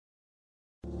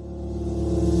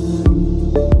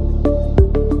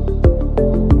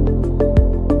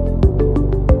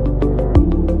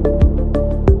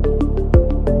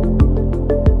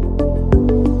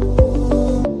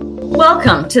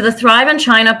Welcome to the Thrive in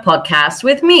China podcast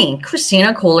with me,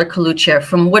 Christina Kohler-Coluccia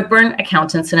from Woodburn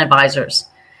Accountants and Advisors.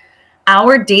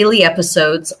 Our daily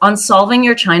episodes on solving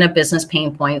your China business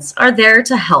pain points are there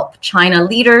to help China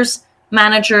leaders,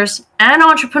 managers, and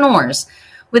entrepreneurs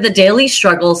with the daily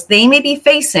struggles they may be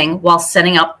facing while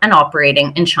setting up and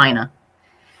operating in China.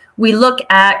 We look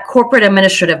at corporate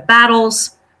administrative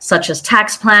battles such as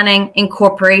tax planning,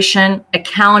 incorporation,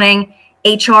 accounting,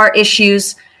 HR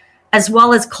issues, as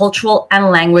well as cultural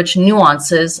and language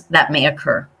nuances that may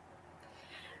occur.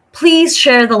 Please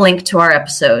share the link to our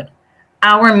episode.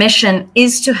 Our mission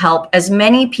is to help as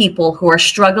many people who are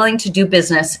struggling to do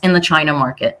business in the China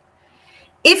market.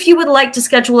 If you would like to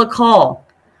schedule a call,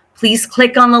 please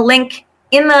click on the link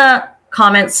in the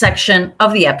comments section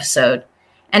of the episode.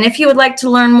 And if you would like to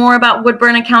learn more about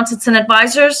Woodburn Accountants and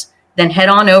Advisors, then head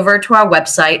on over to our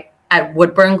website at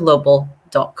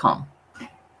woodburnglobal.com.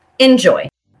 Enjoy.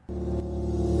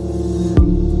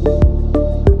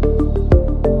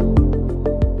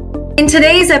 In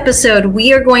today's episode,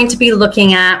 we are going to be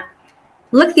looking at,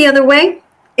 look the other way,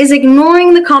 is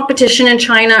ignoring the competition in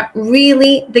China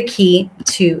really the key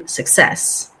to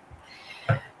success?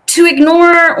 To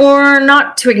ignore or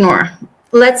not to ignore?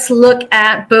 Let's look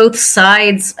at both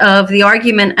sides of the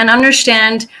argument and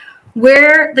understand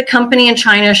where the company in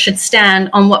China should stand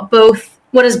on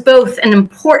what is both an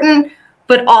important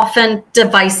but often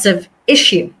divisive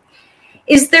issue.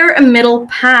 Is there a middle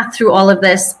path through all of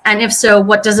this? And if so,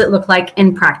 what does it look like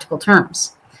in practical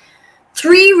terms?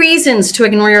 3 reasons to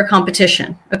ignore your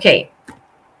competition. Okay,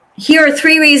 here are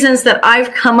 3 reasons that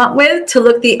I've come up with to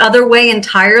look the other way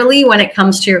entirely when it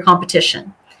comes to your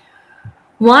competition.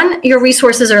 1, your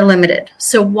resources are limited,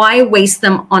 so why waste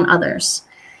them on others?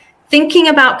 Thinking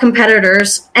about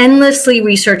competitors, endlessly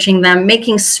researching them,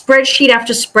 making spreadsheet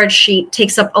after spreadsheet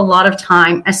takes up a lot of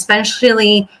time,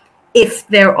 especially if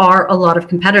there are a lot of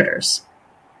competitors.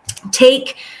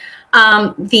 Take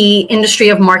the industry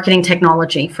of marketing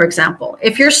technology, for example.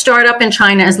 If your startup in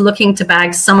China is looking to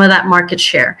bag some of that market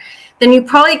share, then you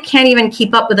probably can't even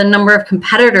keep up with the number of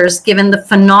competitors given the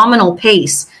phenomenal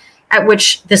pace at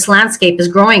which this landscape is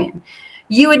growing in.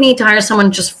 You would need to hire someone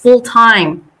just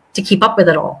full-time to keep up with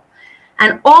it all.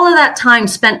 And all of that time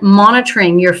spent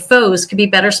monitoring your foes could be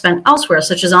better spent elsewhere,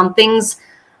 such as on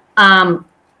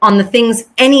the things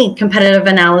any competitive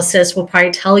analysis will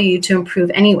probably tell you to improve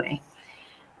anyway.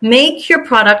 Make your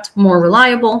product more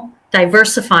reliable,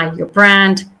 diversify your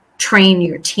brand, train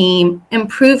your team,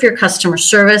 improve your customer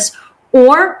service,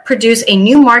 or produce a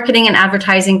new marketing and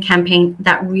advertising campaign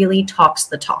that really talks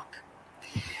the talk.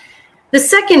 The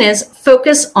second is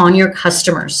focus on your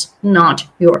customers, not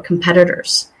your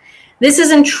competitors. This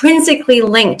is intrinsically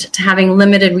linked to having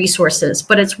limited resources,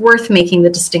 but it's worth making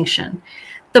the distinction.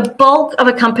 The bulk of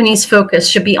a company's focus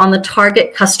should be on the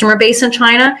target customer base in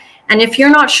China. And if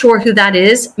you're not sure who that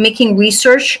is, making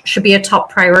research should be a top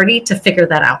priority to figure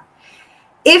that out.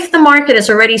 If the market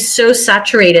is already so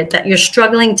saturated that you're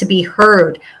struggling to be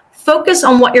heard, focus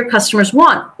on what your customers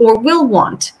want or will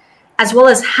want, as well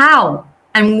as how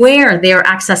and where they are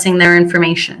accessing their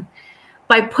information.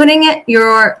 By putting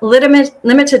your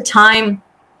limited time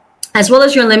as well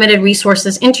as your limited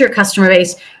resources into your customer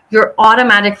base, you're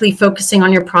automatically focusing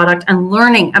on your product and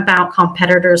learning about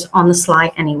competitors on the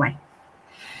sly anyway.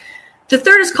 The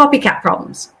third is copycat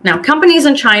problems. Now, companies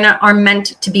in China are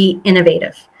meant to be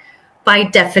innovative. By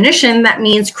definition, that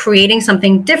means creating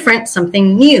something different,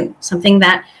 something new, something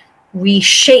that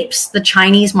reshapes the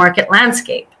Chinese market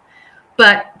landscape.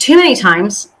 But too many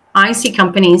times, I see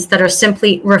companies that are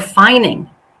simply refining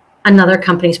another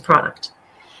company's product.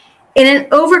 In an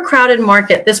overcrowded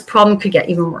market, this problem could get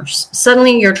even worse.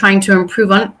 Suddenly, you're trying to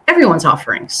improve on everyone's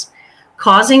offerings,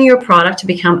 causing your product to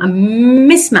become a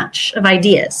mismatch of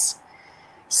ideas.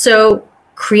 So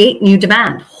create new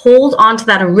demand. Hold on to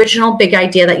that original big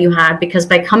idea that you had, because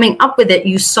by coming up with it,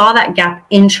 you saw that gap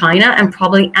in China and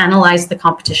probably analyzed the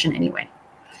competition anyway.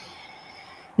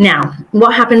 Now,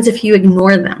 what happens if you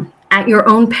ignore them at your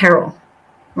own peril?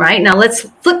 Right? Now let's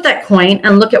flip that coin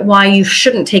and look at why you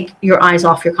shouldn't take your eyes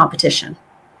off your competition.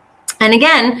 And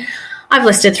again, I've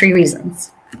listed 3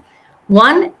 reasons.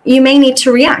 1, you may need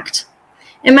to react.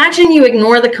 Imagine you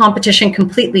ignore the competition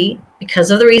completely because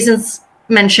of the reasons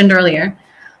mentioned earlier,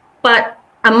 but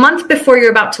a month before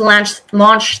you're about to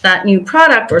launch that new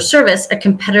product or service, a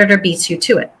competitor beats you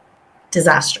to it.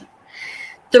 Disaster.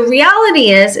 The reality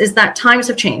is that times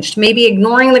have changed. Maybe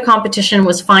ignoring the competition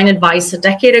was fine advice a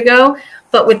decade ago,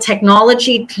 but with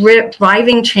technology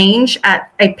driving change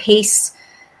at a pace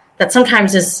that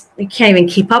sometimes you can't even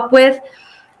keep up with,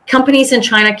 companies in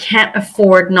China can't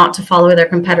afford not to follow their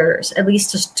competitors, at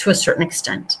least to a certain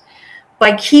extent.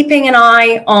 By keeping an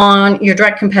eye on your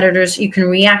direct competitors, you can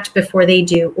react before they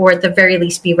do, or at the very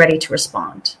least, be ready to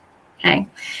respond. Okay.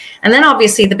 And then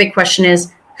obviously the big question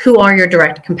is, who are your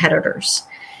direct competitors?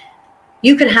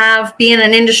 You could be in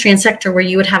an industry and sector where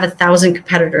you would have 1,000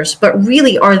 competitors, but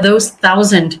really are those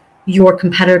 1,000 your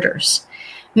competitors?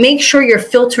 Make sure you're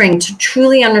filtering to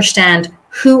truly understand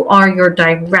who are your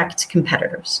direct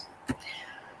competitors.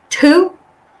 2,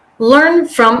 learn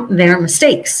from their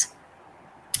mistakes.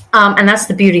 And that's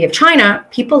the beauty of China.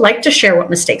 People like to share what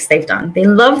mistakes they've done. They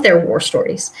love their war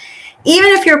stories.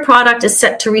 Even if your product is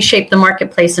set to reshape the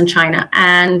marketplace in China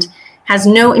and has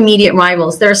no immediate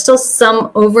rivals, there are still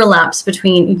some overlaps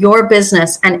between your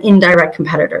business and indirect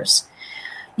competitors.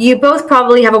 You both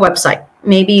probably have a website.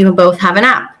 Maybe you both have an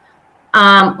app.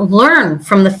 Learn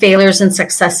from the failures and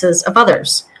successes of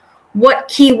others. What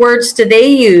keywords do they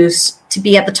use to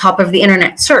be at the top of the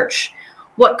internet search?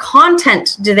 What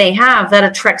content do they have that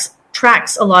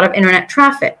attracts a lot of internet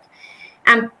traffic?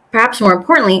 And perhaps more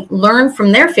importantly, learn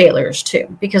from their failures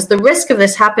too, because the risk of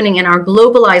this happening in our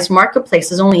globalized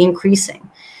marketplace is only increasing.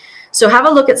 So have a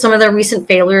look at some of the recent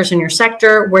failures in your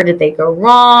sector. Where did they go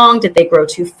wrong? Did they grow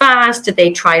too fast? Did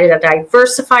they try to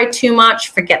diversify too much,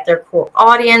 forget their core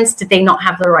audience? Did they not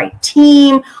have the right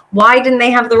team? Why didn't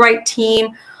they have the right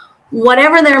team?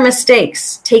 Whatever their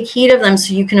mistakes, take heed of them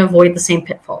so you can avoid the same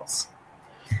pitfalls.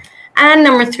 And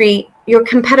number 3, your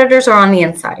competitors are on the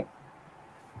inside.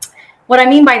 What I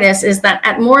mean by this is that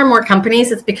at more and more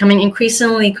companies, it's becoming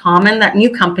increasingly common that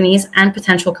new companies and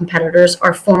potential competitors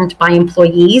are formed by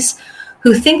employees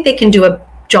who think they can do a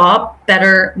job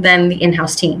better than the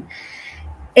in-house team.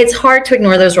 It's hard to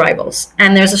ignore those rivals,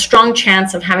 and there's a strong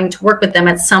chance of having to work with them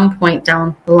at some point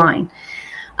down the line.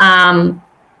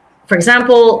 For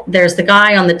example, there's the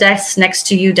guy on the desk next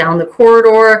to you down the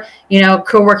corridor,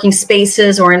 co-working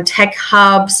spaces or in tech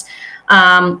hubs.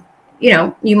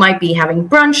 You might be having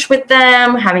brunch with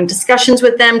them, having discussions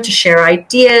with them to share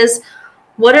ideas.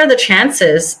 What are the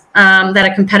chances that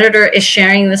a competitor is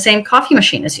sharing the same coffee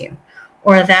machine as you,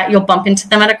 or that you'll bump into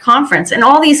them at a conference? In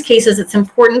all these cases, it's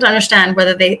important to understand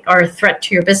whether they are a threat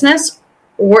to your business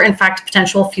or, in fact, a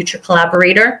potential future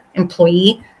collaborator,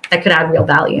 employee that could add real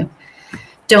value.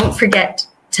 Don't forget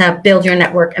to build your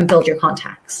network and build your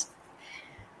contacts.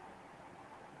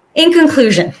 In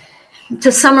conclusion,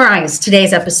 to summarize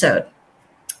today's episode,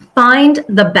 find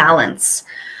the balance.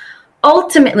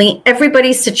 Ultimately,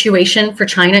 everybody's situation for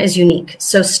China is unique.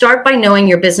 So start by knowing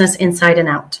your business inside and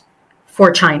out for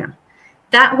China.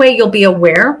 That way you'll be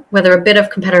aware whether a bit of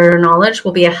competitor knowledge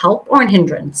will be a help or a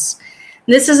hindrance.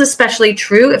 This is especially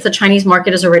true if the Chinese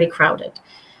market is already crowded.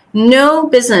 No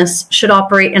business should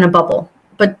operate in a bubble,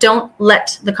 but don't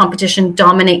let the competition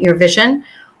dominate your vision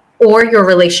or your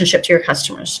relationship to your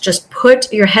customers. Just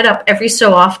put your head up every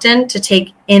so often to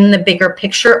take in the bigger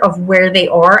picture of where they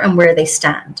are and where they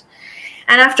stand.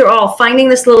 And after all, finding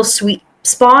this little sweet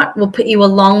spot will put you a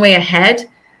long way ahead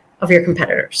of your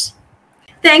competitors.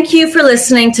 Thank you for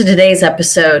listening to today's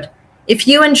episode. If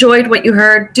you enjoyed what you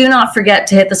heard, do not forget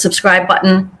to hit the subscribe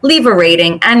button, leave a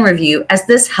rating and review, as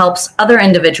this helps other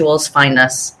individuals find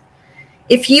us.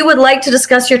 If you would like to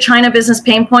discuss your China business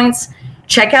pain points,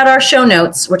 check out our show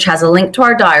notes, which has a link to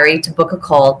our diary to book a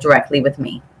call directly with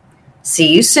me.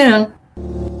 See you soon.